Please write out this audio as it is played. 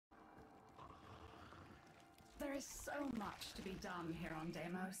is so much to be done here on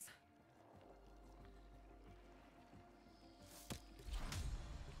Deimos.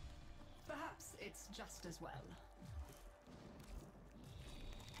 Perhaps it's just as well.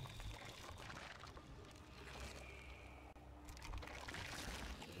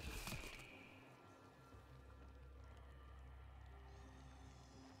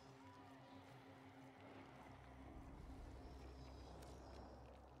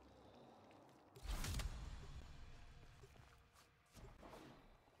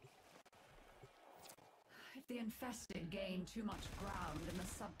 If the infested gain too much ground in the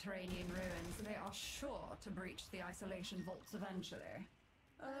subterranean ruins, they are sure to breach the isolation vaults eventually.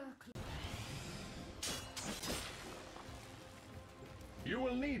 You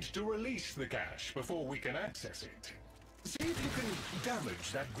will need to release the cache before we can access it. See if you can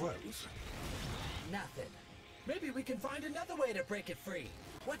damage that growth. Nothing. Maybe we can find another way to break it free.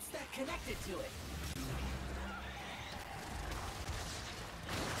 What's that connected to it?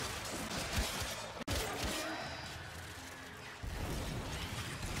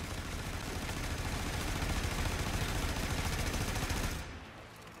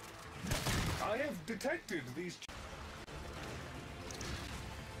 I have detected these...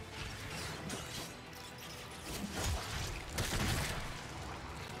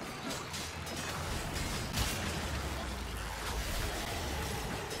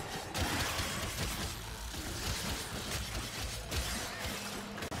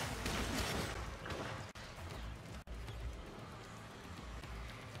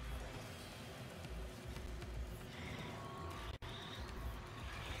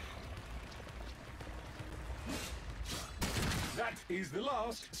 That is the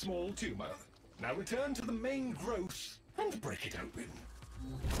last small tumor. Now return to the main growth and break it open.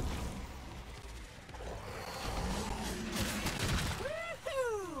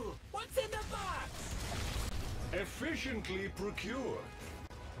 Woohoo! What's in the box? Efficiently procured.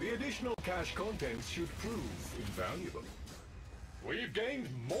 The additional cache contents should prove invaluable. We've gained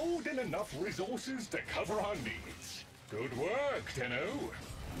more than enough resources to cover our needs. Good work, Tenno.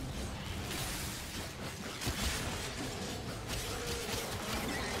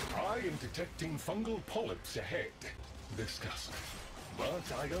 I am detecting fungal polyps ahead. Disgusting. But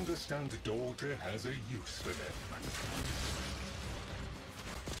I understand Daughter has a use for them.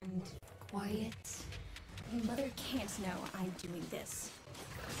 And quiet. Mother can't know I'm doing this.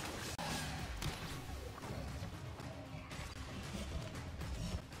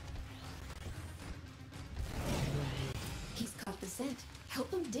 He's caught the scent.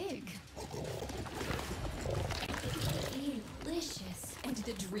 Help him dig. Delicious. And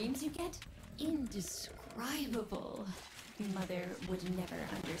the dreams you get? Indescribable. Mother would never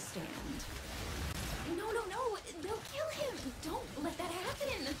understand. No, no, no! They'll kill him! Don't let that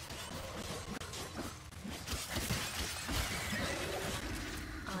happen!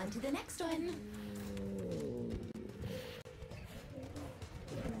 On to the next one.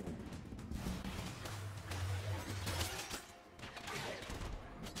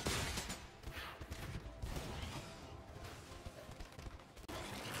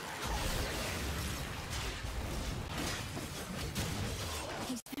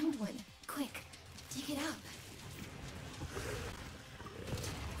 He's found one. Quick, dig it up.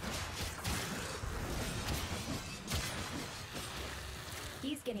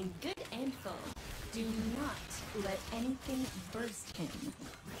 He's getting good and full. Do not let anything burst him.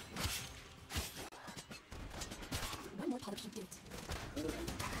 One more polyp should do it.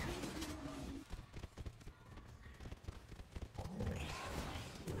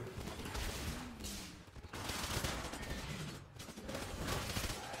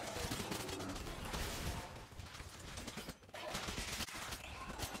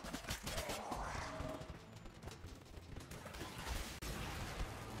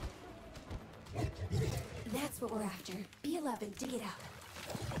 That's what we're after. B11, dig it out.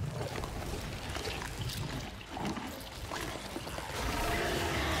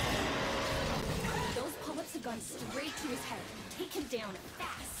 Those polyps have gone straight to his head. Take him down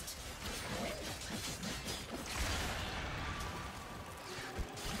fast.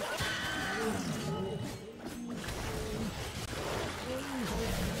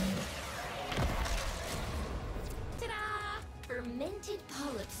 Ta-da! Fermented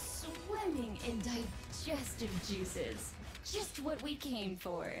polyps swimming in digestive juices. Just what we came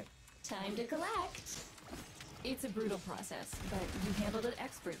for. Time to collect. It's a brutal process, but you handled it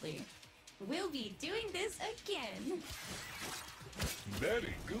expertly. We'll be doing this again.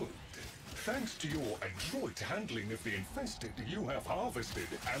 Very good. Thanks to your adroit handling of the infested, you have harvested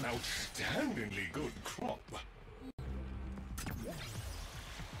an outstandingly good crop.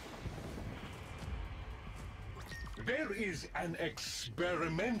 There is an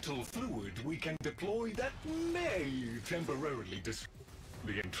experimental fluid we can deploy that may temporarily disrupt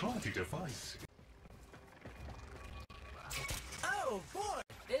the Entrati device. Oh boy!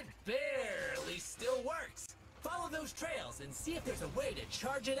 It barely still works! Follow those trails and see if there's a way to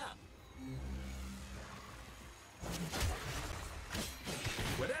charge it up.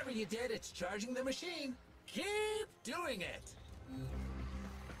 Whatever you did, it's charging the machine. Keep doing it!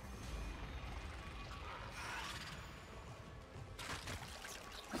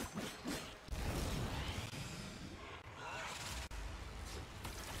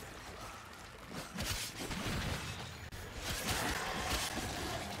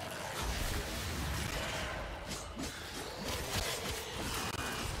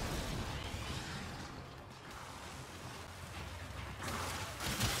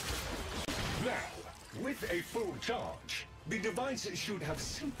 With a full charge, the device should have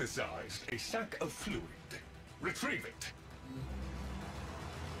synthesized a sack of fluid. Retrieve it.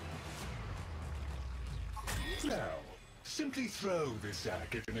 Now, simply throw the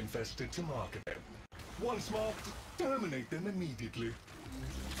sack at an infested to mark them. Once marked, terminate them immediately.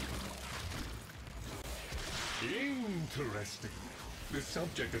 Interesting. The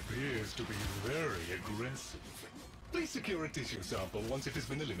subject appears to be very aggressive. Please secure a tissue sample once it has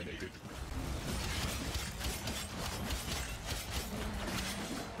been eliminated.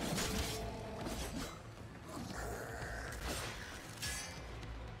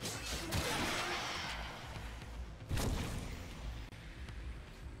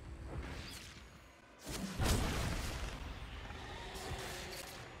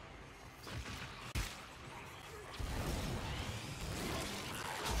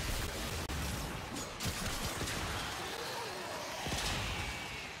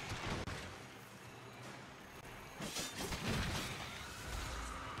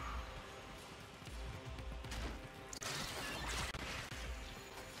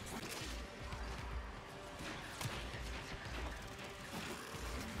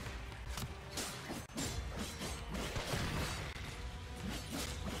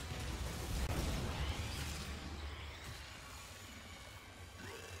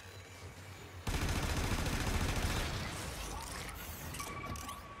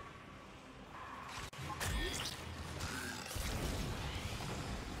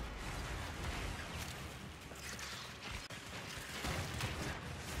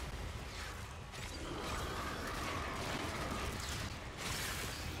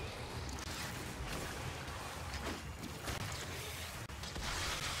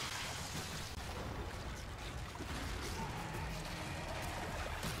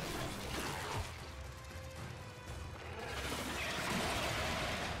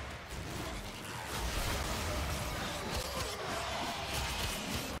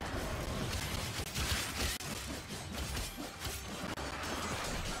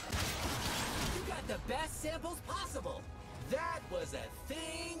 Best samples possible. That was a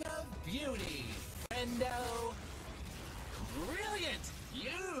thing of beauty, friendo. Brilliant!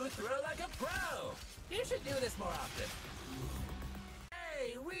 You throw like a pro. You should do this more often.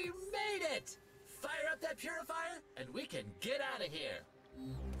 Hey, we made it! Fire up that purifier, and we can get out of here.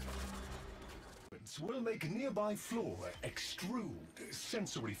 Will make nearby flora extrude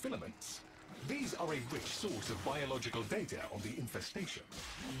sensory filaments. These are a rich source of biological data on the infestation.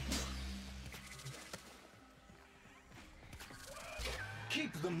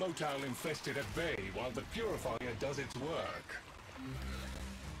 Keep the motile infested at bay while the purifier does its work.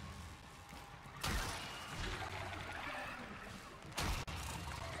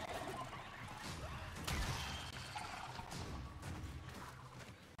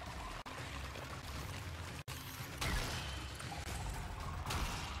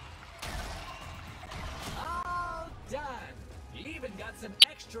 All done! You even got some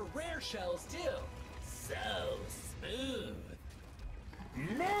extra rare shells too. So smooth.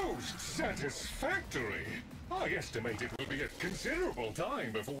 Most satisfactory! I estimate it will be a considerable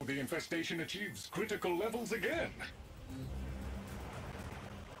time before the infestation achieves critical levels again.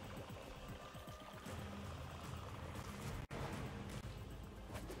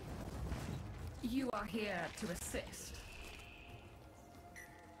 You are here to assist.